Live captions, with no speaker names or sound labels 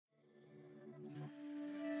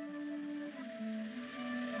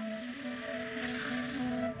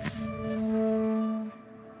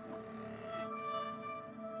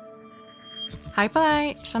Hei på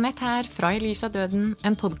deg, Jeanette her fra I lys av døden,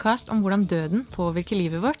 en podcast om hvordan døden påvirker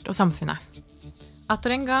livet vårt og samfunnet.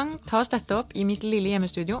 Atter en gang tas dette opp I mitt lille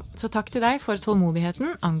hjemmestudio, så takk til deg for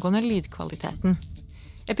tålmodigheten angående lydkvaliteten.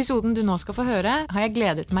 Episoden du nå skal få høre har jeg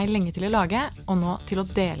gledet meg lenge til å lage, og nå til å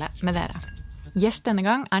dele med dere. Gjest denne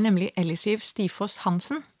gang nemlig Ellisiv Stifoss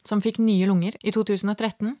Hansen, som fikk nye lunger I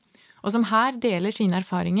 2013, og som her deler sine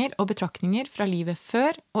erfaringer og betraktninger fra livet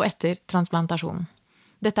før og etter transplantasjonen.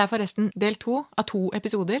 Dette forresten del 2 av 2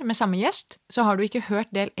 episoder med samme gjest, så har du ikke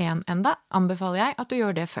hørt del 1 enda, anbefaler jeg at du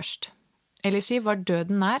gjør det først. Ellisiv var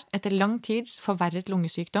døden nær etter lang tids forverret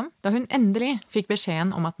lungesykdom, da hun endelig fikk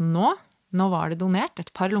beskjeden om at nå var det donert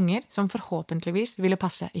et par lunger som forhåpentligvis ville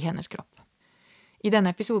passe I hennes kropp. I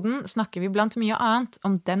denne episoden snakker vi blant mye annet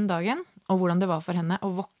om den dagen og hvordan det var for henne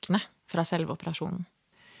å våkne fra selve operasjonen.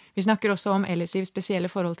 Vi snakker også om Ellisivs spesielle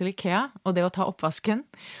forhold til IKEA og det å ta oppvasken,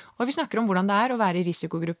 og vi snakker om hvordan det å være I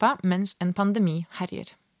risikogruppa mens en pandemi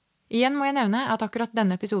herjer. Igjen må jeg nevne at akkurat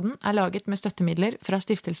denne episoden laget med støttemidler fra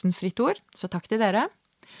stiftelsen Fritt Ord, så takk til dere.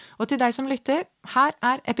 Og til deg som lytter, her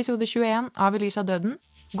episode 21 av I lys av døden.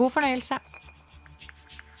 God fornøyelse!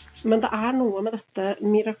 Men det noe med dette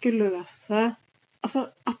mirakuløse, altså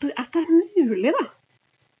at det mulig da,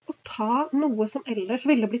 å ta noe som ellers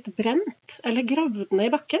ville blitt brent eller gravd ned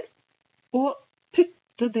I bakken, og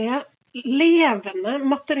putte det levende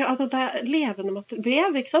materiale, altså det levende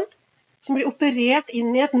vev, ikke sant? Som blir operert inn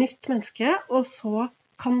I et nytt menneske, og så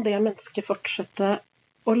kan det mennesket fortsette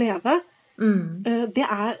å leve. Det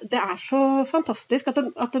så fantastisk at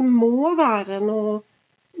det må være noe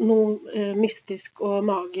mystisk og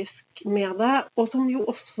magisk med det, og som jo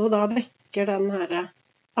også da vekker den her,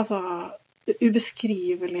 altså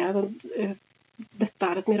ubeskrivelige, dette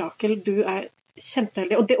et mirakel, du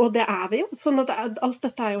kjempeheldig, og det vi jo, sånn at alt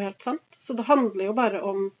dette jo helt sant, så det handler jo bare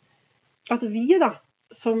om at vi da,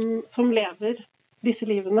 som lever disse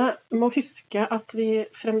livene, må huske at vi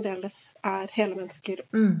fremdeles hele mennesker,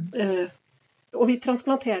 og vi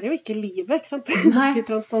transplanterer jo ikke livet, ikke sant? Vi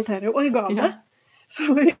transplanterer jo organet, ja. Så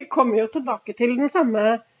vi kommer jo tilbake til den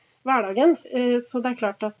samme hverdagen, så det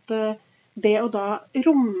klart at det å da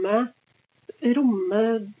romme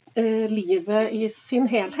livet I sin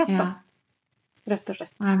helhet, da, rett og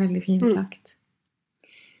slett. Det veldig fint sagt.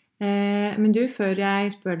 Men du, før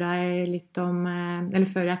jeg spør deg litt om, eller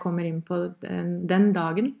før jeg kommer inn på den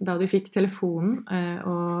dagen da du fikk telefonen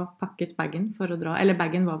og pakket bagen for å dra, eller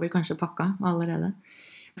bagen var vel kanskje pakket allerede,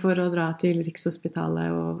 for å dra til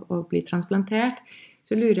Rikshospitalet og bli transplantert,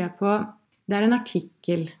 så lurer jeg på, det en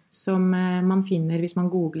artikkel som man finner hvis man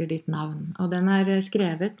googler ditt navn, og den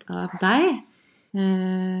skrevet av deg.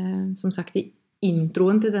 Som sagt, I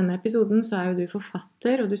introen til denne episoden så jo du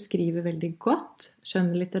forfatter, og du skriver veldig godt,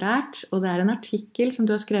 skjønnlitterært, og det en artikkel som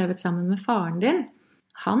du har skrevet sammen med faren din,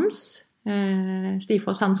 Hans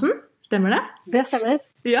Stifoss Hansen, stemmer det? Det stemmer.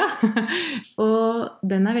 Ja, og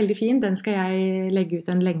den veldig fin, den skal jeg legge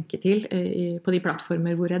ut en lenke til på de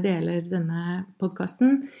plattformer hvor jeg deler denne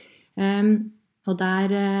podcasten. Og der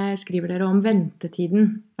skriver dere om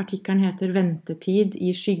ventetiden. Artikkelen heter «Ventetid I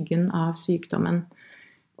skyggen av sykdommen».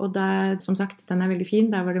 Og der, som sagt, den veldig fin.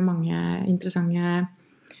 Der var det mange interessante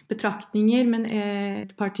betraktninger, men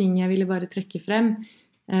et par ting jeg ville bare trekke frem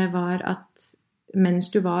var at mens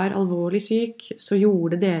du var alvorlig syk, så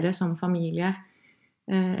gjorde dere som familie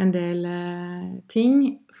en del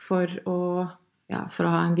ting for å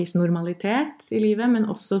ha en viss normalitet I livet, men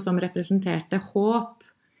også som representerte håp.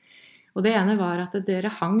 Og det ene var at dere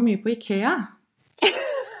hang mye på IKEA.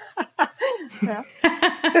 Ja.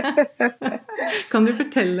 Kan du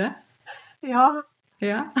fortelle? Ja.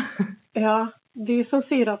 Ja. Ja, de som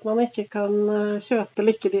sier at man ikke kan kjøpe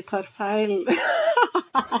lykke, de tar feil.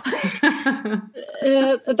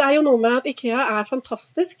 Det jo noe med at IKEA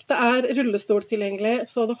fantastisk. Det rullestol tilgjengelig,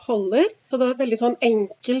 så det holder. Så det et veldig sånn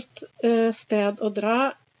enkelt sted å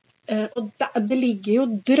dra. Og det ligger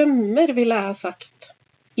jo drømmer, ville jeg ha sagt,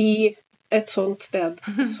 I et sånt sted,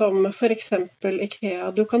 som for eksempel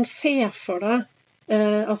IKEA. Du kan se for deg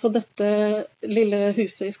altså dette lille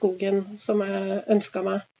huset I skogen som jeg ønsket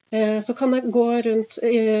meg. Så kan jeg gå rundt,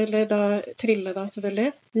 eller da trille da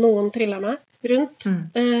selvfølgelig. Noen triller meg rundt.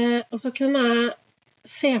 Og så kunne jeg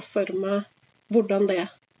se for meg hvordan det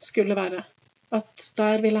skulle være. At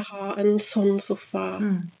der vil jeg ha en sånn sofa.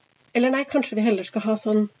 Eller nei, kanskje vi heller skal ha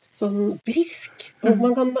sånn brisk. Og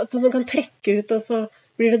man kan trekke ut, og så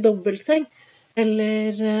blir det dobbeltseng.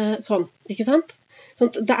 Eller sånn, ikke sant?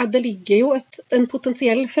 Sånn, det ligger jo en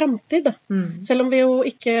potensiell fremtid. Selv om vi jo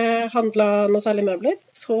ikke handlet noe særlig møbler,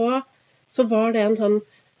 så var det en sånn,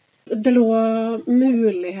 det lå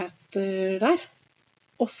muligheter der.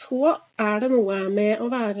 Og så det noe med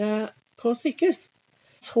å være på sykehus.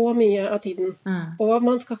 Så mye av tiden. Og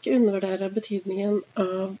man skal ikke undervurdere betydningen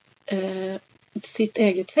av sitt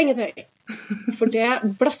eget sengetøy. For det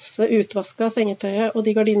blasse utvaska sengetøyet og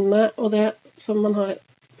de gardinene og det som man har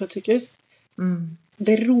på et sykehus,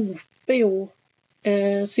 det roper jo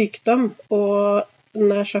sykdom. Og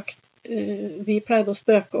nær sagt, vi pleide å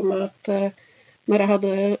spøke om at når jeg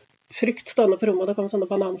hadde frukt stående på rommet, og det kom sånne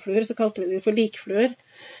bananfluer, så kalte vi det for likfluer.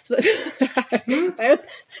 Så det er jo et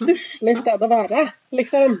stusslig sted å være,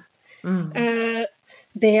 liksom.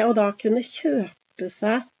 Det å da kunne kjøpe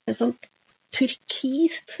seg et sånt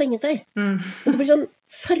turkist sengetøy. Og det blir sånn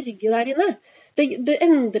farge der inne. Det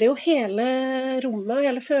endrer jo hele rommet og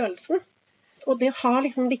hele følelsen. Og det har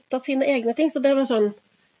liksom litt av sine egne ting. Så det var sånn,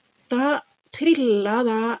 da trillet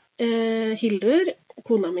da Hildur,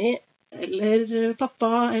 kona mi, eller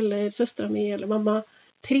pappa, eller søstera mi, eller mamma,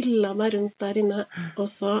 trillet meg rundt der inne, og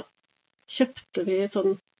så kjøpte vi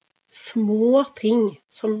sånn små ting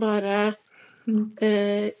som bare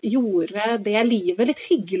gjorde det livet litt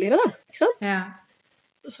hyggeligere, da, ikke sant? Ja.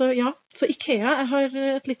 Så ja, så IKEA, jeg har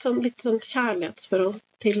et litt sånn kjærlighetsforhold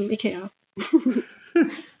til IKEA.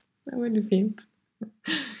 Det var veldig fint.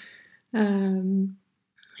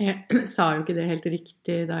 Jeg sa jo ikke det helt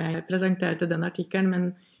riktig da jeg presenterte den artikkelen,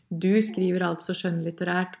 men du skriver altså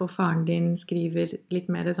skjønnlitterært, og faren din skriver litt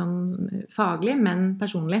mer sånn faglig, men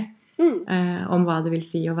personlig, om hva det vil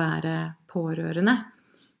si å være pårørende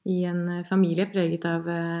i en familie preget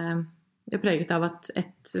av at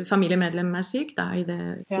et familiemedlem er syk. Da. I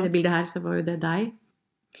det bildet her så var jo det deg.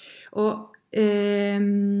 Og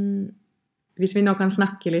hvis vi nå kan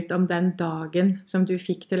snakke litt om den dagen som du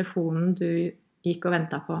fikk telefonen du gikk og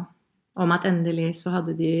ventet på, om at endelig så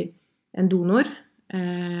hadde de en donor,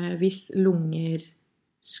 hvis lunger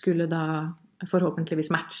skulle da forhåpentligvis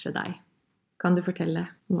matche deg. Kan du fortelle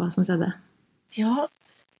hva som skjedde? Ja,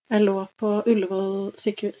 jeg lå på Ullevål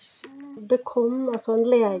sykehus. Det kom altså en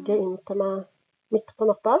lege inn til meg midt på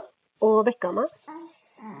natta og vekket meg.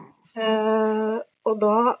 Og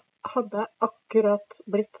da hadde jeg akkurat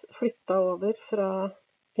blitt flyttet over fra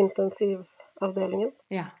intensivavdelingen.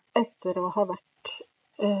 Ja. Etter å ha vært,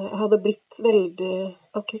 jeg hadde blitt veldig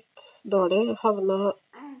akutt dårlig, havnet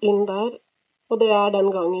inn der. Og det er den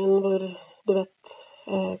gangen hvor, du vet,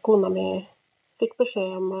 kona mi fikk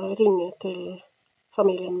beskjed om å ringe til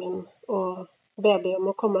familien min og be dem om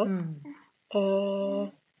å komme.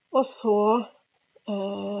 Og så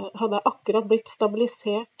hadde jeg akkurat blitt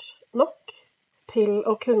stabilisert nok til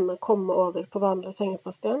å kunne komme over på vanlig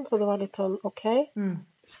sengepost igjen, så det var litt sånn ok.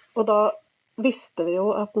 Og da visste vi jo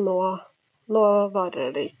at nå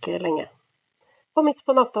varer det ikke lenge. Og midt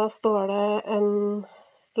på natta står det en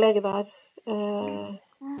lege der,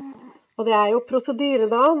 og det er jo prosedyre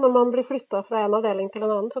da, når man blir flyttet fra en avdeling til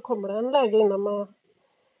en annen, så kommer det en lege innom og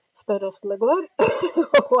spør hvordan det går.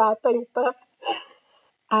 Og jeg tenkte,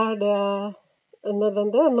 er det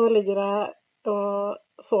nødvendig? Nå ligger jeg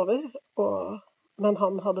og sover, men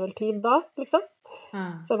han hadde vel tid da, liksom.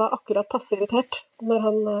 Så jeg var akkurat passe irritert når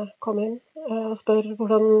han kom inn og spør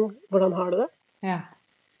hvordan har du det? Ja.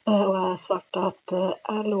 Og jeg svarte at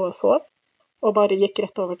jeg lå og sov, og bare gikk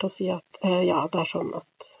rett over til å si at ja, det er sånn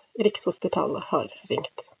at Rikshospitalet har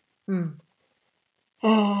ringt.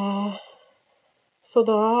 Så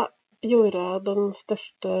da gjorde jeg den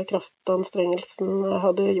største kraftanstrengelsen jeg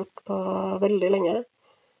hadde gjort på veldig lenge.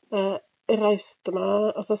 Reiste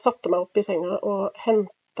meg, altså satte meg opp i senga og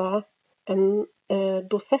hentet en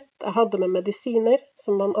dosett. Jeg hadde med medisiner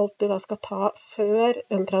som man alltid skal ta før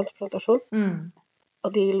en transplantasjon. Og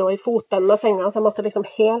de lå i fotenden av senga, så jeg måtte liksom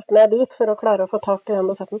helt ned dit for å klare å få tak i den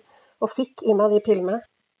dosetten. Og fikk i meg de pillene.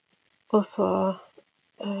 Og så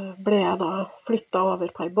ble jeg da flyttet over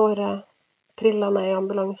på en båre, trillet ned i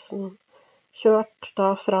ambulansen, kjørt da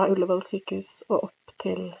fra Ullevål sykehus og opp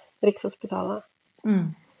til Rikshospitalet.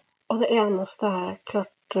 Og det eneste jeg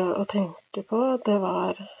klarte å tenke på, det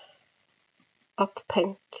var at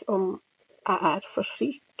tenk om jeg er for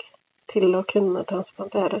syk til å kunne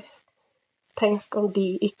transplanteres. Tenk om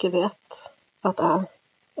de ikke vet at jeg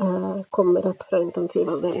kommer rett fra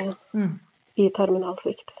intensivavdelingen i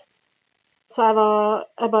terminalsvikt. Så jeg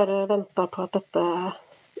bare ventet på at dette,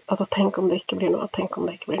 altså tenk om det ikke blir noe, tenk om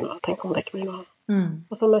det ikke blir noe, tenk om det ikke blir noe.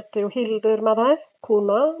 Og så møtte jo Hildur meg der,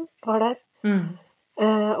 kona var der,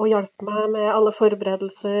 og hjalp meg med alle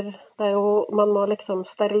forberedelser. Det er jo, man må liksom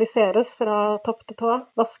steriliseres fra topp til tå,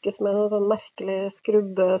 vaskes med noe sånn merkelig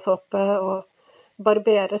skrubbesåpe og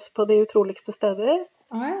barberes på de utroligste steder.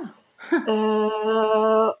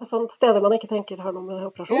 Sånne steder man ikke tenker har noe med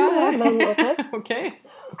operasjon, men ok.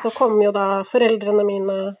 Så kom jo da foreldrene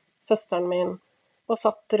mine, søsteren min, og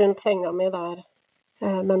satt rundt senga mi der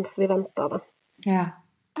mens vi ventet da. Ja.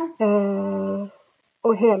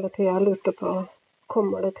 Og hele tiden lurte på,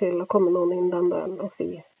 kommer det til å komme noen inn den døren og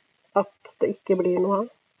si at det ikke blir noe av?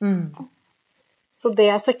 Så det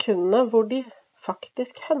sekundet hvor de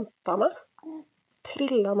faktisk hentet meg,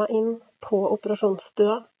 trillet meg inn på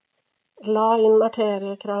operasjonsstua, la inn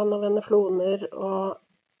arteriekran og venefloner, og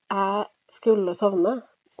jeg skulle sovne,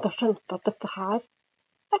 da skjønte jeg at dette her,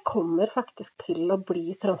 jeg kommer faktisk til å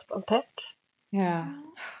bli transplantert. Ja.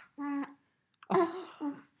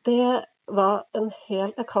 Det var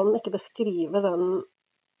jeg kan ikke beskrive den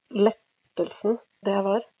lettelsen det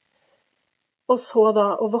var. Og så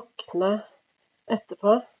da å våkne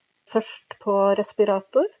etterpå, først på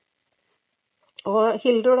respirator, og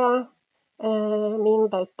Hildur da, min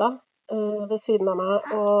bauta, ved siden av meg,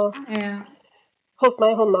 og holdt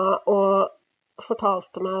meg i hånda og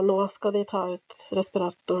fortalte meg, nå skal de ta ut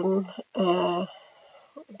respiratoren,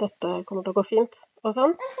 dette kommer til å gå fint, og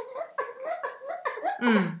sånn.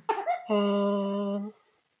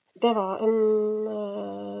 Det var en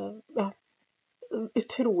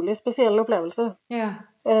utrolig spesiell opplevelse. Ja.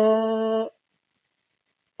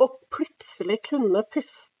 Og plutselig kunne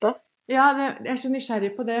puste. Ja, jeg er så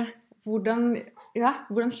nysgjerrig på det.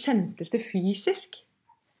 Hvordan kjentes det fysisk?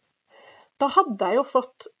 Da hadde jeg jo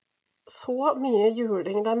fått så mye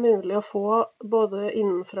juling det er mulig å få både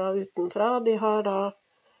innenfra og utenfra. De har da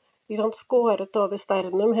skåret over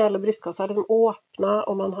sternum, hele brystkassa liksom åpnet,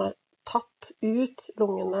 og man har tatt ut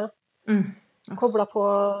lungene, koblet på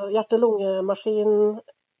hjerte-lungemaskin,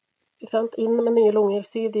 inn med nye lunger,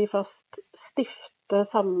 sy de fast, stifte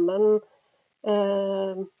sammen,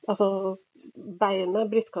 altså beinet,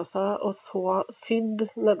 brystkassa, og så sydd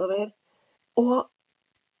nedover. Og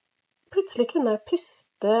plutselig kunne jeg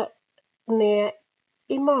puste ned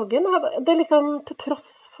i magen. Det liksom, til tross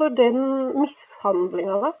for den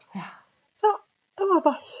mishandlingen da. Ja. Så jeg var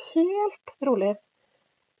bare helt rolig.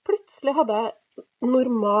 Plutselig hadde jeg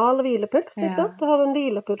normal hvilepuls, ikke sant? Jeg hadde en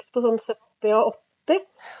hvilepuls på sånn 70 og 80,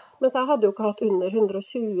 mens jeg hadde jo ikke hatt under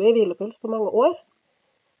 120 i hvilepuls på mange år.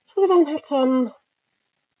 Så det var en helt sånn,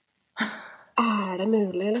 er det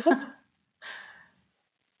mulig, liksom?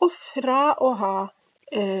 Og fra å ha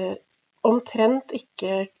omtrent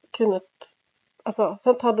ikke kunnet, altså,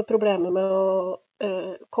 jeg hadde problemer med å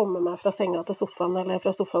komme meg fra senga til sofaen, eller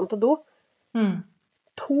fra sofaen til do.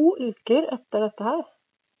 2 uker etter dette her,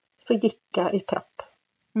 så gikk jeg i trapp.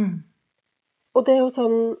 Og det er jo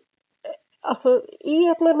sånn, altså, i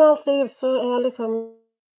et normalt liv så er jeg liksom,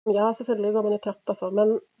 ja, selvfølgelig går man i trapp, altså,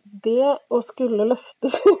 men det å skulle løfte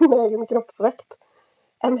sin egen kroppsvekt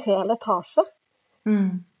en hel etasje,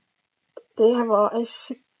 det var en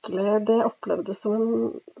skikkelig, det opplevdes som en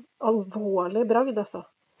alvorlig bragd, altså.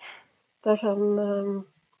 Det er sånn,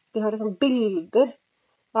 de har liksom bilder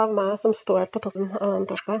av meg som står på toppen av den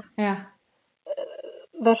trappa. Ja.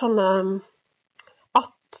 Det er sånn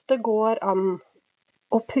at det går an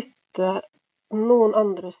å putte noen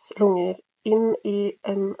andres lunger inn i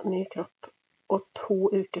en ny kropp, og 2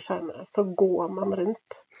 uker senere så går man rundt.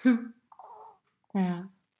 Ja.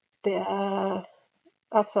 Det er,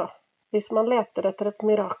 altså, hvis man leter etter et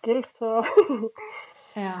mirakel, så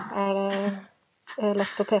er det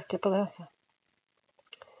lett å peke på det, altså.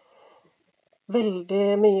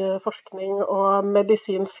 Veldig mye forskning og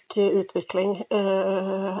medisinsk utvikling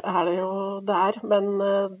er det jo der, men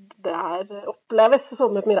det oppleves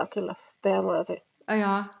som et mirakel, det må jeg si.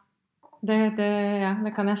 Ja, det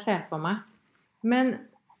kan jeg se for meg. Men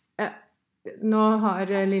nå har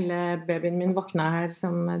lille babyen min våkna her,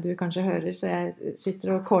 som du kanskje hører, så jeg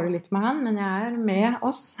sitter og kåler litt med han, men jeg er med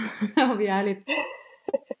oss, og jeg er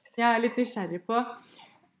litt nysgjerrig på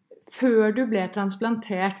før du ble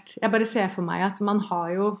transplantert. Jeg bare ser for meg at man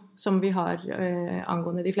har jo, som vi har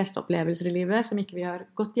angående de fleste opplevelser i livet, som ikke vi har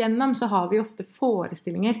gått gjennom, så har vi ofte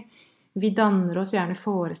forestillinger. Vi danner oss gjerne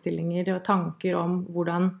forestillinger og tanker om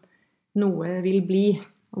hvordan noe vil bli,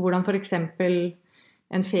 hvordan for eksempel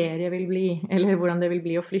en ferie vil bli, eller hvordan det vil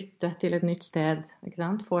bli å flytte til et nytt sted, ikke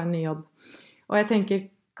sant? Få en ny jobb. Og jeg tenker,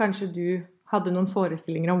 kanskje du hadde noen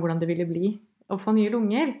forestillinger om hvordan det ville bli å få nye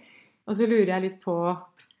lunger, og så lurer jeg litt på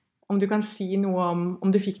om du kan si noe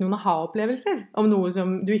om du fikk noen aha-opplevelser, om noe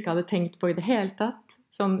som du ikke hadde tenkt på i det hele tatt,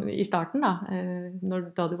 sånn i starten da,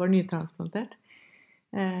 da du var nytransplantert.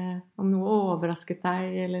 Om noe overrasket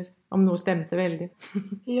deg, eller om noe stemte veldig.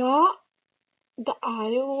 Ja, det er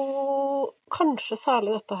jo kanskje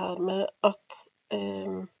særlig dette her med at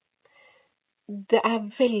det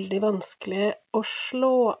er veldig vanskelig å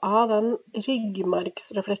slå av den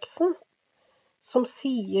ryggmargsrefleksen som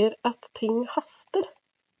sier at ting haster.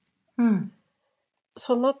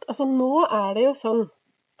 Sånn at, altså nå er det jo sånn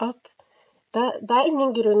at Det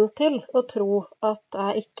ingen grunn til å tro at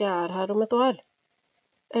jeg ikke her om et år.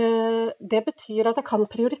 Det betyr at jeg kan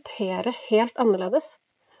prioritere helt annerledes.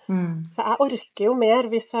 Så jeg orker jo mer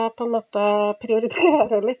hvis jeg på en måte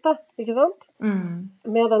prioriterer litt, da, ikke sant?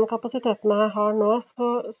 Med den kapasiteten jeg har nå,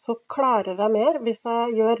 så klarer jeg mer. Hvis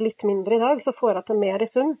jeg gjør litt mindre i dag, så får jeg til mer i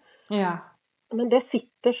sum. Ja. Men det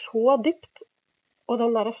sitter så dypt. Og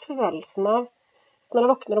den der følelsen av, når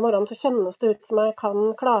jeg våkner om morgenen, så kjennes det ut som jeg kan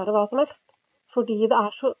klare hva som helst. Fordi det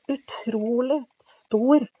så utrolig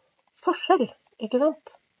stor forskjell, ikke sant?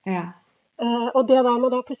 Ja. Og det der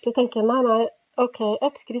med da plutselig tenke, nei, ok,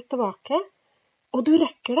 et skritt tilbake, og du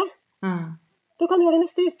rekker det. Du kan gjøre det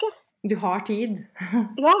neste uke. Du har tid.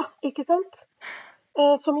 Ja, ikke sant?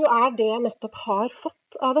 Som jo det jeg nettopp har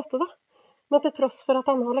fått av dette da. Men til tross for at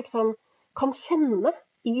jeg nå liksom kan kjenne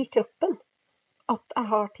i kroppen at jeg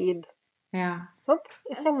har tid. Ja. Sant?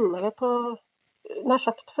 Jeg kjenner det på, nær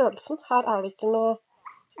sagt følelsen. Her det ikke noe,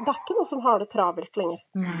 det ikke noe som har det travelt lenger.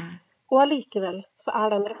 Nei. Og allikevel så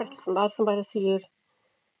den refleksen der som bare sier,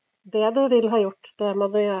 det du vil ha gjort, det må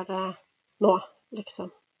du gjøre nå, liksom.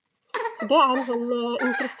 Det en sånn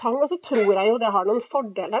interessant, og så tror jeg jo det har noen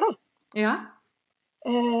fordeler, da. Ja.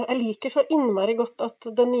 Jeg liker så innmari godt at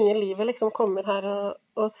det nye livet liksom kommer her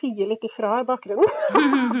og sier litt ifra i bakgrunnen.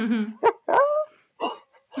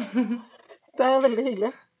 Det veldig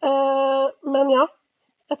hyggelig. Men ja,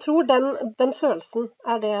 jeg tror den følelsen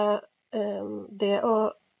det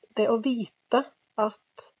å vite at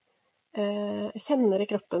jeg kjenner i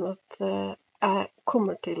kroppen at jeg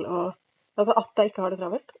kommer til å, altså at jeg ikke har det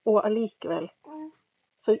travelt, og allikevel,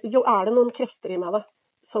 så jo det noen krefter i meg da,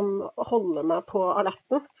 som holder meg på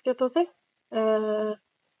alerten, skal jeg til å si.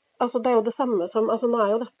 Altså det jo det samme som, altså nå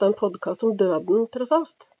jo dette en podcast om døden, tross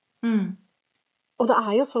alt. Og det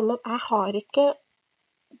jo sånn at jeg har ikke,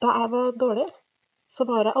 da jeg var dårlig, så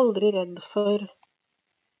var jeg aldri redd for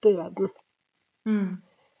døden.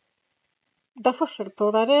 Det forskjell på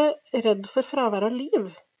å være redd for fravær av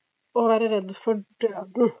liv, og være redd for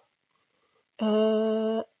døden.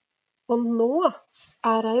 Og nå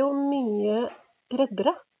jeg jo mye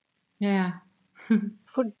reddere. Ja.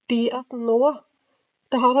 Fordi at nå,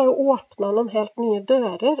 det her har jo åpnet noen helt nye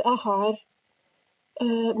dører. Jeg har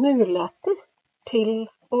muligheten til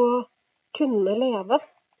å kunne leve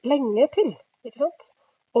lenge til, ikke sant?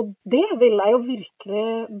 Og det vil jeg jo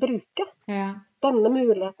virkelig bruke. Ja. Denne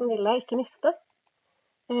muligheten vil jeg ikke miste.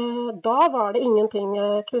 Da var det ingenting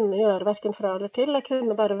jeg kunne gjøre, hverken fra eller til. Jeg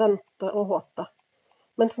kunne bare vente og håpe.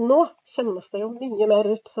 Mens nå kjennes det jo mye mer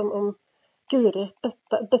ut som om, Guri,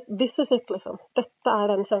 this is it, liksom. Dette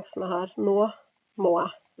den sjansen jeg har. Nå må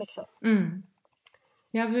jeg, liksom.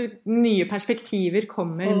 Ja, for nye perspektiver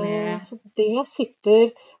kommer med... Så det sitter...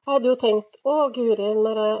 Jeg hadde jo tenkt, Guri,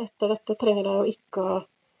 etter dette trenger jeg jo ikke å...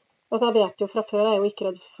 Altså, jeg vet jo fra før, jeg jo ikke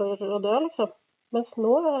redd for å dø, liksom. Mens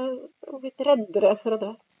nå jeg blitt reddere for å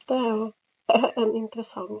dø. Det jo en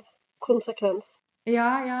interessant konsekvens.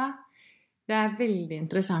 Ja. Det veldig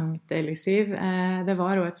interessant, Elisiv. Det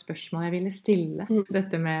var også et spørsmål jeg ville stille.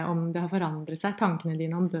 Dette med om det har forandret seg, tankene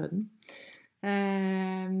dine om døden.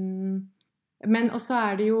 Men også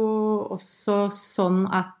det jo også sånn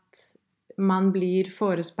at man blir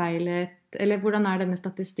forespeilet, eller hvordan denne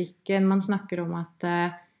statistikken? Man snakker om at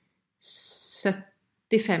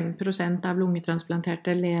 75% av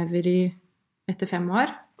lungetransplanterte lever etter 5 år.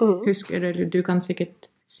 Husker du, du kan sikkert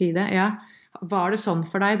si det, ja. Var det sånn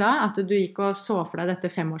for deg da, at du gikk og så for deg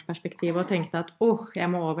dette 5-årsperspektivet og tenkte at, jeg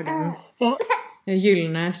må over den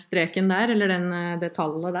gyllene streken der, eller det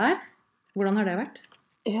tallet der? Hvordan har det vært?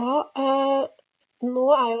 Ja, nå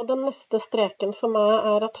jo den neste streken for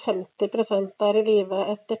meg at 50% i live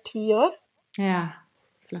etter 10 år. Ja,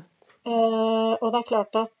 flott. Og det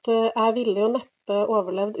klart at jeg ville jo neppe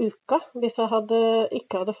overlevd uka hvis jeg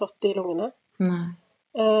ikke hadde fått de lungene. Nei.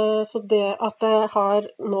 Så det at jeg har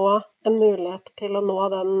nå en mulighet til å nå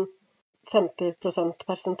den 50%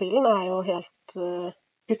 persentilen jo helt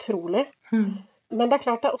utrolig. Men det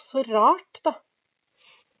klart det også rart da.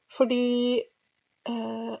 Fordi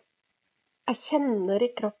jeg kjenner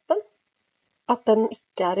i kroppen at den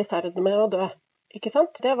ikke i ferd med å dø. Ikke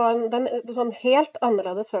sant? Det var en sånn helt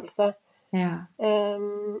annerledes følelse. Ja.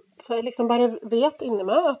 Så jeg liksom bare vet inni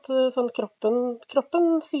meg at sånn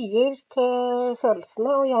kroppen sier til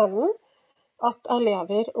følelsene og hjernen at jeg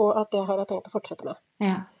lever, og at det har jeg tenkt å fortsette med.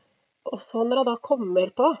 Ja. Og så når jeg da kommer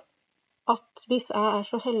på at hvis jeg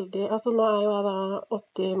så heldig, altså nå jo jeg da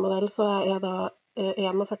 80-modell, så jeg da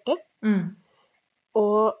 41.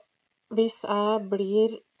 Og hvis jeg blir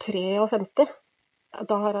 53,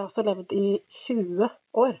 da har jeg altså levd i 20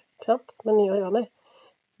 år, ikke sant? Med nye organer.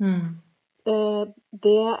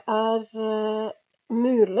 Det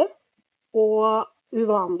mulig og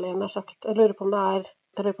uvanlig, nær sagt. Jeg lurer på om det er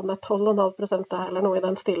 12,5% eller noe i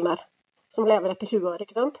den stilen her, som lever etter 20 år,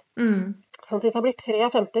 ikke sant? Sånn at hvis jeg blir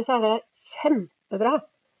 53, så er det kjempebra.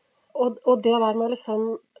 Og det der med å liksom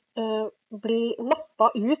bli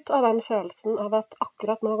nappet ut av den følelsen av at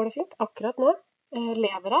akkurat nå går det fint, akkurat nå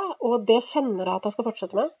lever jeg, og det kjenner jeg at jeg skal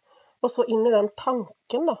fortsette med. Og så inn i den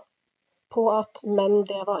tanken da, på at men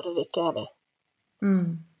det varer ikke evig.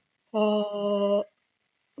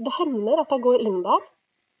 Det hender at jeg går inn der,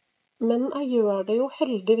 men jeg gjør det jo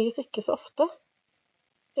heldigvis ikke så ofte.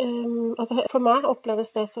 Altså for meg oppleves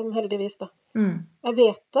det som heldigvis da. Jeg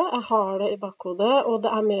vet det, jeg har det i bakhodet, og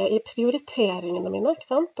det er med i prioriteringene mine, ikke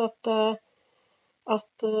sant? At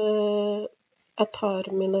jeg tar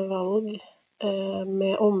mine valg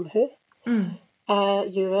med omhu. Jeg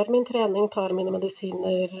gjør min trening, tar mine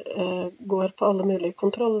medisiner, går på alle mulige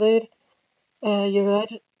kontroller, gjør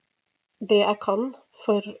det jeg kan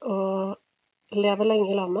for å leve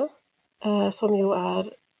lenge i landet, som jo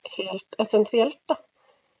er helt essensielt da,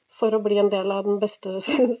 for å bli en del av den beste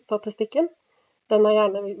statistikken. Den jeg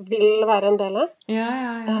gjerne vil være en del av. Ja.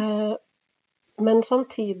 Men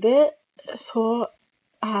samtidig så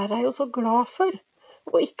er jeg jo så glad for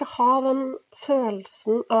å ikke ha den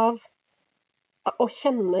følelsen av å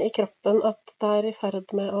kjenne i kroppen at det er i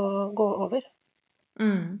ferd med å gå over.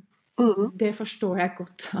 Det forstår jeg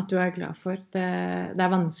godt at du er glad for. Det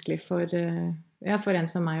er vanskelig for en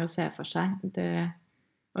som meg å se for seg.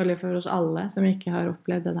 Eller for oss alle som ikke har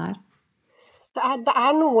opplevd det der. Det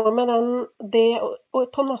er noe med det og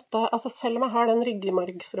på en måte, altså selv om jeg har den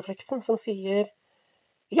ryggmargsrefleksen som sier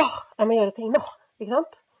ja, jeg må gjøre ting nå, ikke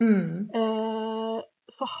sant?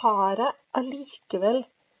 Så har jeg allikevel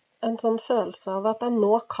en sånn følelse av at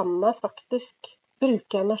nå kan jeg faktisk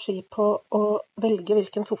bruke energi på å velge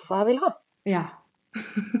hvilken sofa jeg vil ha. Ja.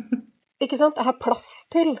 Ikke sant? Jeg har plass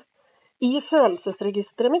til i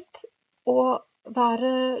følelsesregisteret mitt å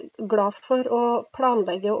være glad for å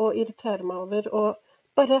planlegge og irritere meg over og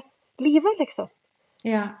bare livet, liksom.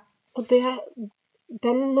 Ja. Og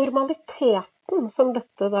den normaliteten som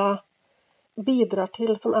dette da bidrar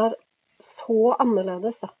til, som er så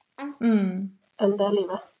annerledes da, enn det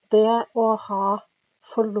livet. Det å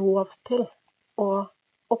få lov til å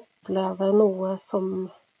oppleve noe som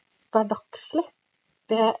hverdagslig,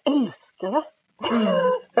 det elsker jeg.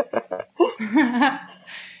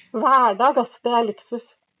 Hverdag, altså, det er luksus.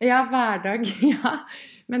 Ja, hverdag, ja.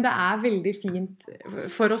 Men det er veldig fint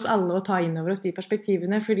for oss alle å ta inn over oss de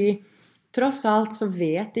perspektivene, fordi tross alt så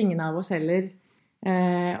vet ingen av oss heller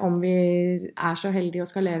om vi er så heldige og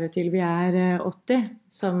skal leve til vi er 80,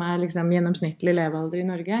 som er liksom gjennomsnittlig levealder i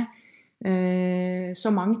Norge.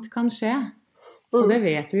 Så mangt kan skje. Og det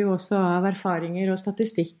vet vi jo også av erfaringer og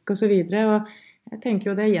statistikk og så videre. Og jeg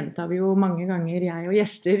tenker jo, det gjentar vi jo mange ganger, jeg og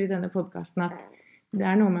gjester i denne podcasten, at det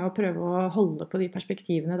er noe med å prøve å holde på de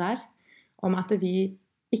perspektivene der, om at vi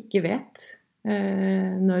ikke vet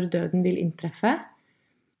når døden vil inntreffe,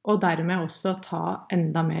 og dermed også ta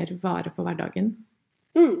enda mer vare på hverdagen.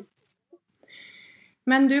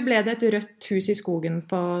 Men du, ble det et rødt hus i skogen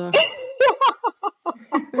på...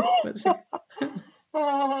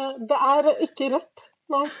 Det er ikke rødt,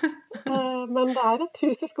 nei. Men det er et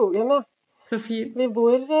hus i skogen, ja. Så fint. Vi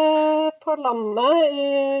bor på landet i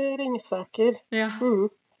Ringsaker. Ja.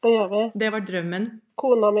 Det gjør vi. Det var drømmen.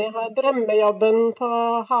 Kona mi har drømmejobben på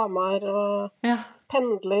Hamar og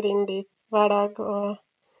pendler inn dit hver dag. Og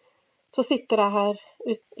så sitter jeg her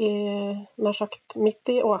nær sagt, midt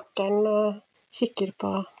i åkeren og kikker på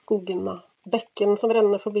skogen og bekken som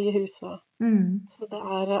renner forbi huset. Så det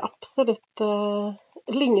er absolutt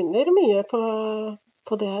ligner mye på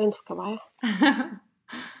det jeg ønsket meg.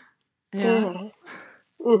 Det gjør det.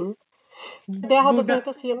 Det jeg hadde tenkt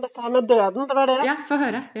å si om dette her med døden, det var det. Ja, få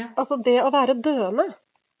høre. Ja. Altså, det å være døende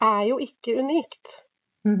er jo ikke unikt.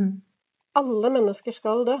 Alle mennesker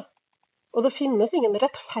skal dø. Og det finnes ingen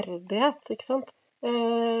rettferdighet, ikke sant?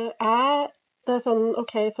 Det er sånn,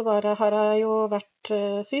 ok, så har jeg jo vært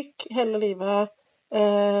syk hele livet,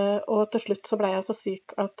 og til slutt så ble jeg så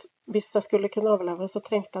syk at hvis jeg skulle kunne overleve, så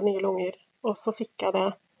trengte jeg nye lunger, og så fikk jeg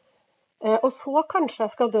det. Og så kanskje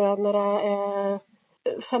jeg skal dø når jeg er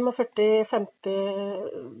 45-50,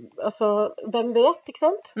 altså hvem vet, ikke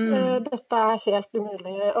sant? Dette er helt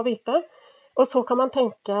umulig å vite. Og så kan man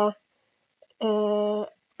tenke,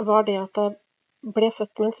 var det at jeg ble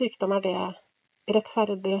født med en sykdom, er det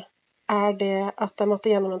rettferdig? Er det at jeg måtte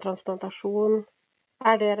gjennom en transplantasjon?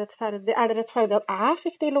 Er det rettferdig? Er det rettferdig at jeg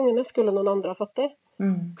fikk de lungene? Skulle noen andre ha fått de?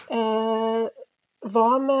 Hva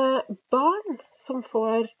med barn som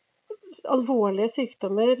får alvorlige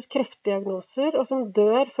sykdommer, kreftdiagnoser, og som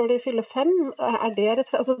dør før de fyller 5, det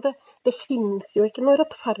rettferdig? Altså det finnes jo ikke noe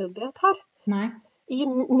rettferdighet her. Nei. I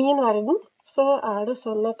min verden så det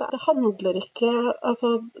sånn at det handler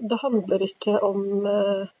ikke om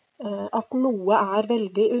at noe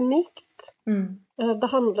veldig unikt. Det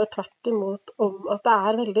handler tvert imot om at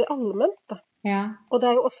det veldig allment. Da. Ja. Og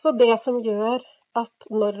det jo også det som gjør at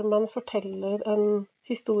når man forteller en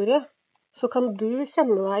historie, så kan du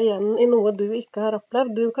kjenne deg igjen i noe du ikke har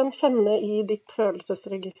opplevd. Du kan kjenne i ditt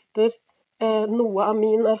følelsesregister noe av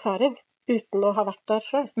min erfaring, uten å ha vært der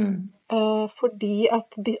selv. Fordi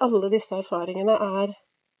at alle disse erfaringene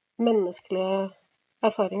menneskelige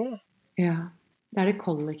erfaringer. Ja, det det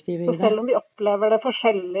kollektive i det. Så selv om vi opplever det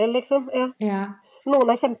forskjellig, liksom. Ja. Ja.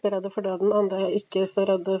 Noen kjemperedde for døden, andre ikke så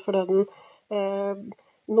redde for døden.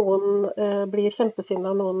 Noen blir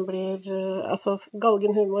kjempesinna, noen blir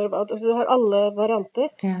galgenhumor. Altså, du har alle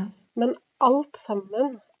varianter. Ja. Men alt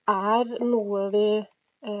sammen noe vi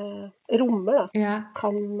rommer, da. Ja.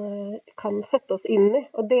 Kan sette oss inn i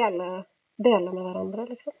og dele med hverandre,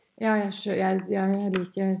 liksom. Ja, jeg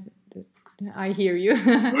liker I hear you.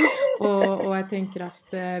 og jeg tenker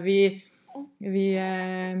at vi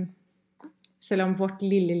selv om vårt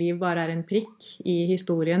lille liv bare en prikk i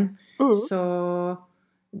historien, så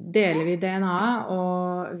deler vi DNA,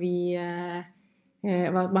 og vi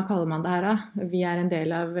hva kaller man det her da? Vi en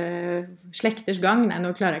del av slekters gang. Nei,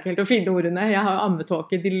 nå klarer jeg ikke helt å finne ordene. Jeg har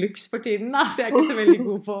ammetåke deluxe for tiden, da, så jeg ikke så veldig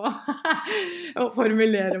god på å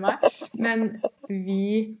formulere meg. Men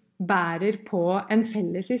vi bærer på en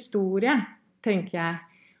felles historie, tenker jeg.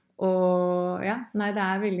 Og ja, nei, det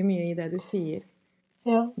veldig mye i det du sier.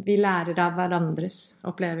 Ja. Vi lærer av hverandres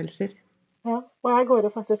opplevelser. Ja, og jeg går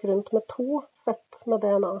jo faktisk rundt med 2 sett med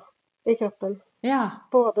DNA i kroppen. Ja.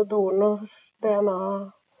 Både donors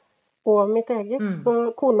DNA og mitt eget.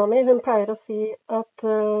 Så kona mi, hun pleier å si at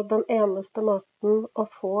den eneste måten å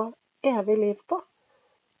få evig liv på,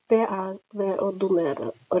 det ved å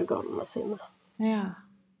donere organene sine. Ja.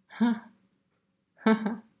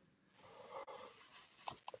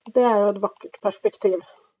 Det jo et vakkert perspektiv.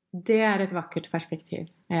 Det et vakkert perspektiv,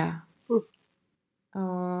 ja.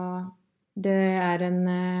 Og det en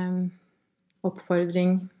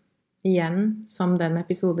oppfordring igjen, som den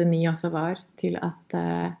episode 9 også var, til at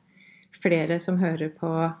flere som hører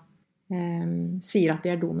på sier at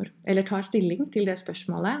de donor, eller tar stilling til det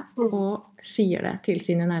spørsmålet, og sier det til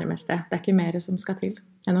sine nærmeste. Det ikke mer som skal til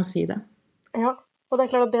enn å si det. Ja, og det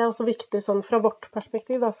klart at det også viktig sånn, fra vårt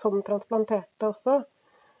perspektiv, da, som transplanterte også,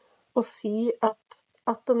 å si at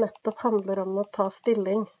det nettopp handler om å ta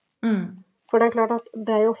stilling. For det klart at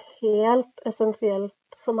det jo helt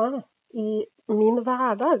essensielt for meg i min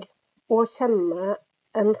hverdag å kjenne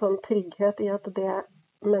en sånn trygghet i at det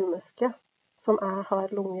mennesket som jeg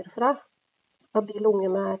har lunger fra, at de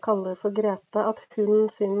lungene jeg kaller for Grete, at hun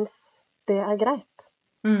synes det greit.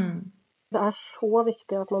 Det så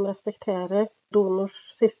viktig at man respekterer donors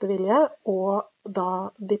siste vilje, og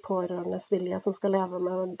da de pårørendes vilje som skal leve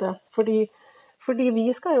med det. Fordi vi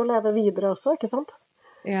skal jo leve videre også, ikke sant?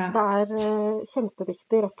 Ja. Det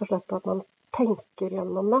kjempeviktig rett og slett at man tenker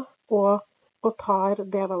gjennom det, og tar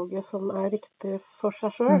det valget som riktig for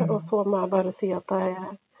seg selv. Og så må jeg bare si at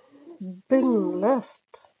jeg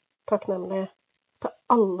bunnløst takknemlig til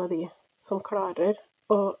alle de som klarer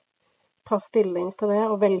å ta stilling til det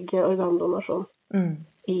og velge organdonasjon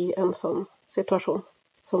i en sånn situasjon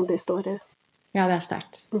som de står i. Ja, det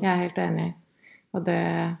sterkt. Jeg helt enig. Og det,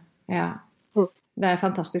 ja... Det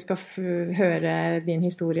fantastisk å høre din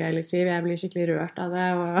historie, Elisiv. Jeg blir skikkelig rørt av det,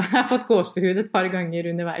 og jeg har fått gåsehud et par ganger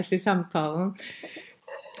underveis i samtalen.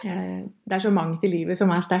 Det så mangt i livet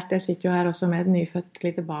som sterkt. Jeg sitter jo her også med et nyfødt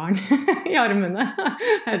lite barn i armene.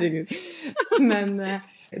 Herregud. Men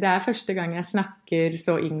det første gang jeg snakker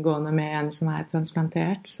så inngående med en som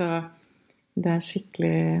transplantert, så det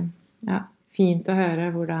skikkelig fint å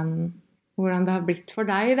høre hvordan det har blitt for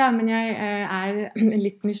deg, da. Men jeg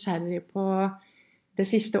litt nysgjerrig på det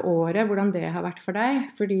siste året, hvordan det har vært for deg,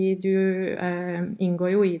 fordi du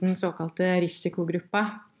inngår jo i den såkalte risikogruppa.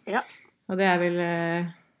 Ja. Og det vel,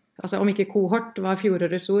 altså om ikke kohort var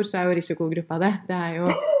fjorårets ord, så jo risikogruppa det. Det jo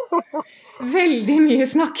veldig mye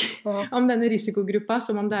snakk om denne risikogruppa,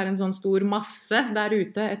 som om det en sånn stor masse der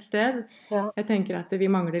ute et sted. Ja. Jeg tenker at vi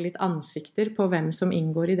mangler litt ansikter på hvem som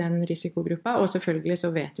inngår i den risikogruppa, og selvfølgelig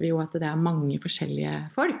så vet vi jo at det mange forskjellige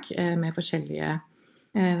folk med forskjellige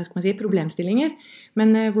hva skal man si, problemstillinger. Men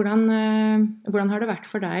hvordan har det vært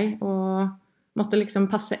for deg å måtte liksom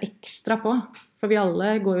passe ekstra på? For vi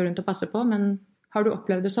alle går jo rundt og passer på, men har du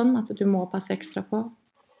opplevd det sånn at du må passe ekstra på?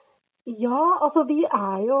 Ja, altså vi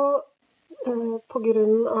jo på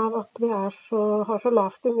grunn av at vi har så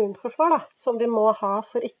lavt immunforsvar, da, som vi må ha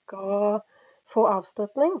for ikke å få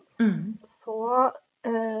avstøtning, så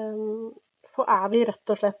vi rett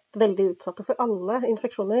og slett veldig utsatte for alle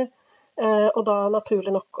infeksjoner, og da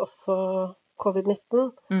naturlig nok også covid-19.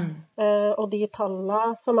 Og de tallene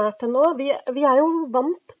som til nå, vi jo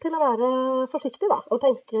vant til å være forsiktige da, og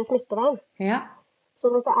tenke smittevern. Ja. Så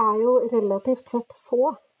det jo relativt sett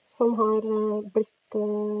få som har blitt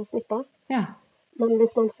smittet. Ja. Men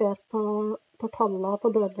hvis man ser på tallene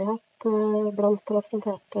på dødelighet blant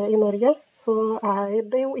transplanterte i Norge, så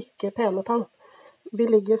det jo ikke pene tall. Vi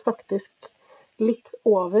ligger faktisk litt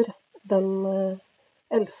over den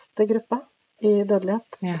eldste gruppa i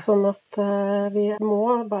dødelighet. Ja. Sånn at vi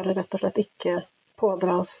må bare rett og slett ikke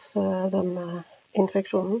pådra oss denne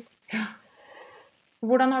infeksjonen. Ja.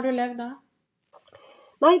 Hvordan har du levd da?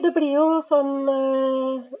 Nei, det blir jo sånn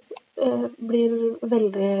blir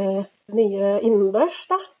veldig mye innendørs,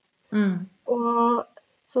 da. Og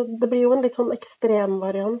så det blir jo en litt sånn ekstrem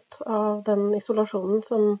variant av den isolasjonen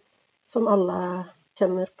som alle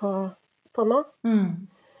kjenner på nå.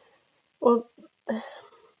 Og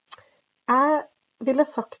jeg ville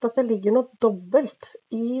sagt at det ligger noe dobbelt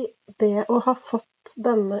i det å ha fått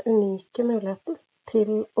denne unike muligheten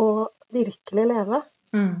til å virkelig leve.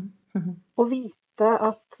 Og vite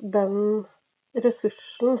at den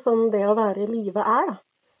ressursen som det å være i live da,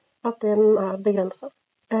 at den begrenset.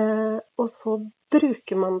 Og så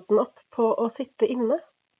bruker man den opp på å sitte inne.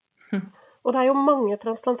 Og det jo mange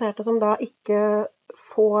transplanterte som da ikke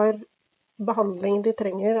får behandling de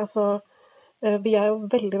trenger. Altså, vi jo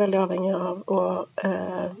veldig, veldig avhengige av å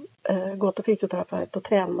gå til fysioterapeut og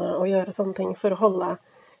trene og gjøre sånne ting for å holde.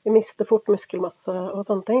 Vi mister fort muskelmasse og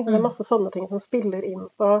sånne ting. Så det masse sånne ting som spiller inn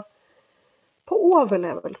på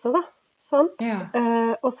overlevelse, da. Sant? Ja.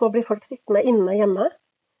 Og så blir folk sittende inne hjemme.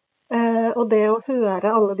 Og det å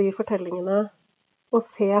høre alle de fortellingene og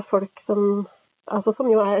se folk som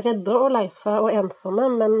jo redde og lei seg og ensomme,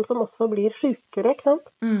 men som også blir sykere, ikke sant?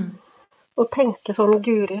 Og tenke sånn,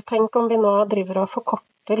 Guri, tenk om vi nå driver og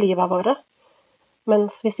forkorter livet våre,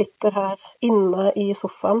 mens vi sitter her inne i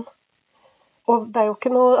sofaen. Og det jo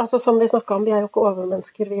ikke noe, som vi snakket om, vi jo ikke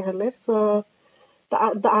overmennesker vi heller, så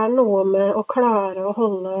det noe med å klare å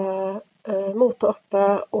holde motet oppe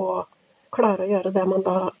og klare å gjøre det man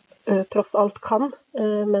da tross alt kan,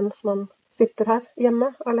 mens man sitter her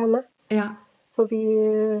hjemme alene. Ja. Så vi,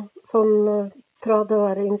 sånn fra det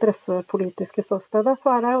der interessepolitiske ståstedet,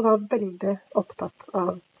 så jeg jo da veldig opptatt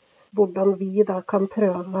av hvordan vi da kan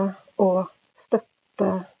prøve å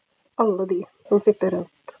støtte alle de som sitter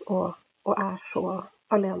rundt og så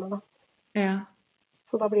alene da. Ja.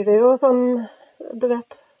 Så da blir det jo sånn, du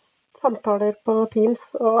vet, samtaler på Teams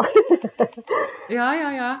og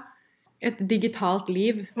Ja. Et digitalt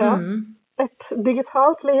liv. Ja, et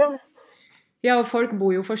digitalt liv. Ja, og folk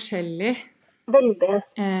bor jo forskjellig. Veldig.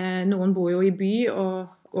 Noen bor jo i by,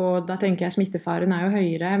 og da tenker jeg smittefaren jo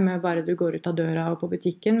høyere med bare du går ut av døra og på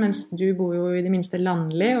butikken, mens du bor jo i det minste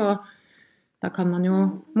landlig, og da kan man jo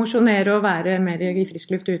mosjonere og være mer i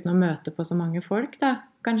frisk luft uten å møte på så mange folk, da,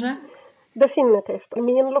 kanskje? Definitivt.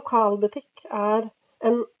 Min lokalbutikk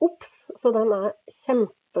en Obs, så den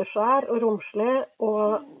kjempesvær og romslig,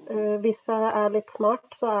 og hvis jeg litt smart,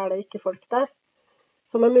 så det ikke folk der.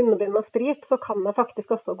 Så med munnbind og sprit, så kan jeg faktisk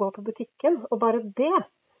også gå på butikken, og bare det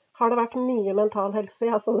har det vært mye mental helse,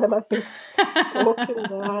 det må jeg si.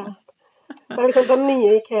 Det liksom den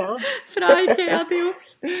nye IKEA. Fra IKEA til Obs,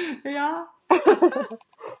 ja.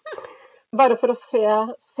 Bare for å se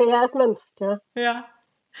et menneske. Ja.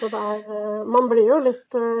 Så man blir jo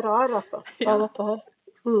litt rar, av dette her.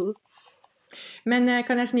 Men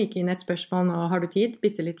kan jeg snike inn et spørsmål nå? Har du tid?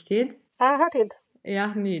 Bitte litt tid? Jeg har tid.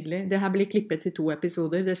 Ja, nydelig. Det her blir klippet til 2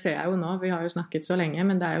 episoder, det ser jeg jo nå. Vi har jo snakket så lenge,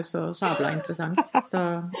 men det jo så sabla interessant. Så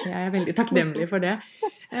jeg veldig takknemlig for det.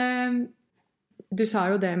 Du sa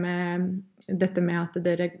jo det med dette med at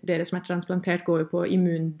dere som transplantert går jo på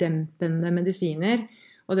immundempende medisiner.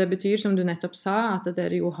 Og det betyr, som du nettopp sa, at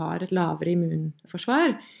dere jo har et lavere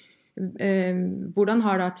immunforsvar. Hvordan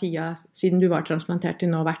har da tida, siden du var transplantert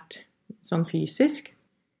til nå, vært sånn fysisk?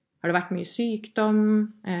 Har det vært mye sykdom?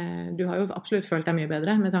 Du har jo absolutt følt deg mye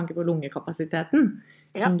bedre med tanke på lungekapasiteten,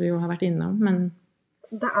 som du jo har vært innom, men...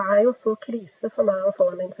 Det jo så krise for meg å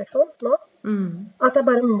få en infeksjon nå, at jeg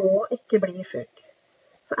bare må ikke bli syk.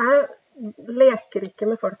 Så jeg leker ikke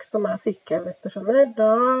med folk som syke, hvis du skjønner.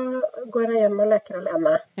 Da går jeg hjem og leker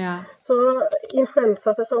alene. Ja. Så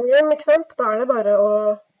influensasesongen, ikke sant? Da det bare å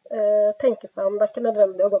tenke seg om. Det ikke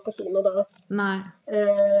nødvendig å gå på kino da. Nei.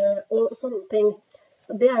 Og sånne ting.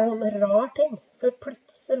 Det jo en rar ting, for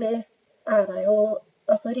plutselig det jo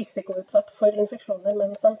altså risikoutsatt for infeksjoner,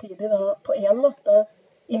 men samtidig da på en måte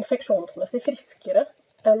infeksjonsmessig friskere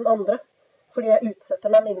enn andre. Fordi jeg utsetter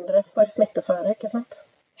meg mindre for smittefare, ikke sant?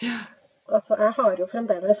 Ja. Altså, jeg har jo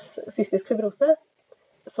fremdeles cystisk fibrose,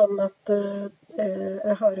 sånn at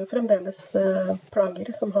jeg har jo fremdeles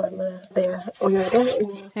plager som har med det å gjøre.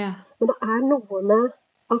 Ja. Men det er noe med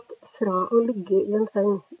at fra å ligge i en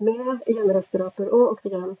seng med hjernerespirator og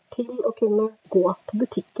oksygen til å kunne gå på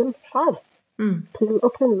butikken selv, til å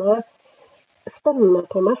kunne spenne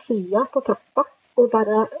på meg skia på trappa og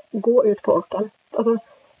bare gå ut på åkeren. Altså,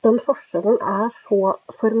 den forskjellen er så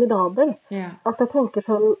formidabel at jeg tenker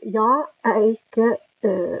sånn, ja, jeg er ikke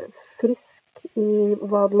frisk i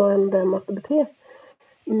hva det måtte bety,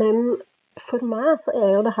 men for meg så er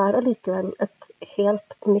jo det her allikevel et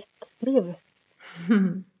helt nytt liv.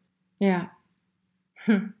 Ja.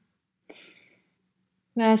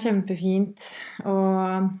 Det er kjempefint,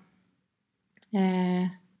 og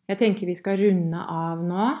jeg tenker vi skal runde av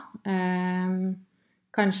nå.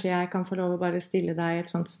 Kanskje jeg kan få lov å bare stille deg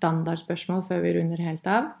et sånt standardspørsmål før vi runder helt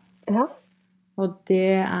av. Ja. Og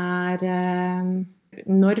det er,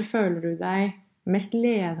 når føler du deg mest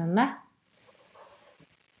levende?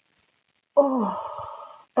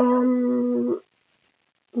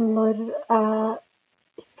 Når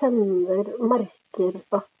jeg merker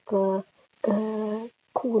at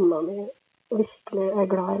kona mi virkelig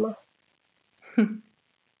er glad i meg.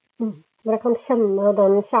 Når jeg kan kjenne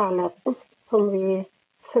den kjærligheten som vi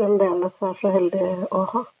fremdeles er så heldige å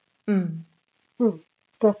ha. Du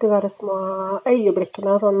vet, de der små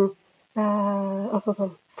øyeblikkene, altså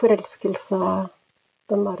sånn forelskelse,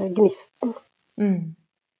 den der gnisten.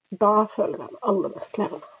 Da føler jeg meg aller mest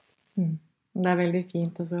levende. Det er veldig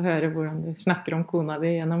fint å høre hvordan du snakker om kona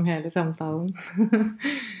di gjennom hele samtalen.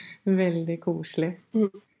 Veldig koselig.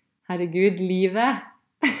 Herregud, livet!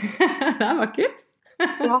 Det er vakkert.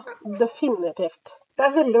 Ja, definitivt. Det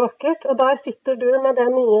er veldig vakkert, og der sitter du med det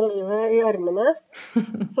nye livet i armene.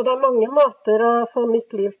 Så det er mange måter å få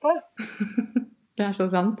nytt liv på. Det er så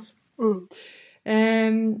sant.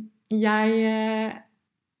 Jeg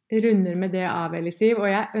runder med det av, Elisiv, og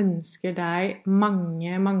jeg ønsker deg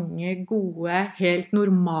mange, mange gode, helt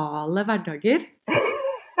normale hverdager.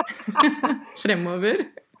 Fremover.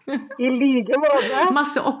 I like måte.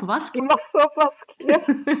 Masse oppvask. Masse oppvask, ja.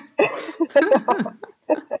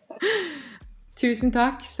 Tusen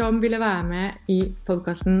takk som ville være med i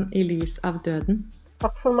podcasten I lys av døden.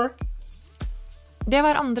 Takk for meg. Det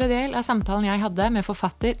var andre del av samtalen jeg hadde med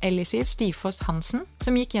forfatter Elisiv Stifoss Hansen,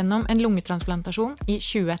 som gikk gjennom en lungetransplantasjon i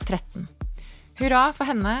 2013. Hurra for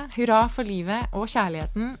henne, hurra for livet og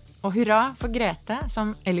kjærligheten, og hurra for Grete,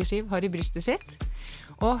 som Elisiv har i brystet sitt,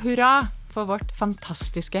 og hurra for vårt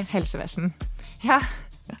fantastiske helsevesen. Ja,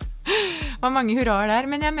 det var mange hurraer der,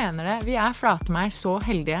 men jeg mener det. Vi er flate meg så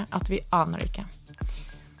heldige at vi aner det ikke.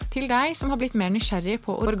 Til deg som har blitt mer nysgjerrig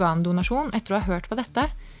på organdonasjon etter å ha hørt på dette,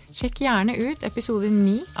 sjekk gjerne ut episode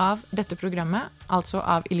 9 av dette programmet, altså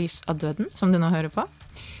av I lys av døden, som du nå hører på.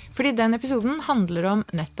 Fordi den episoden handler om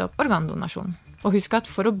nettopp organdonasjon. Og husk at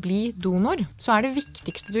for å bli donor, så er det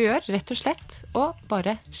viktigste du gjør, rett og slett, å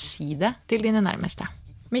bare si det til dine nærmeste.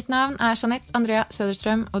 Mitt navn er Jeanette Andrea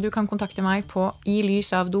Söderström, og du kan kontakte meg på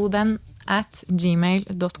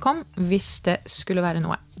ilysavdoden@gmail.com hvis det skulle være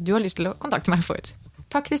noe du har lyst til å kontakte meg for.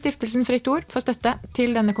 Takk til Stiftelsen Fritt Ord for støtte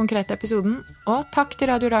til denne konkrete episoden, og takk til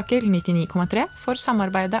Radio Rakel 99,3 for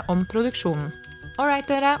samarbeidet om produksjonen. Alright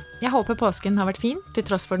dere, jeg håper påsken har vært fin, til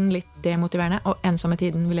tross for den litt demotiverende og ensomme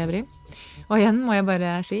tiden vi lever i. Og igjen må jeg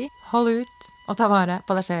bare si, hold ut og ta vare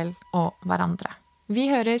på deg selv og hverandre. Vi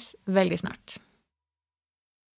høres veldig snart.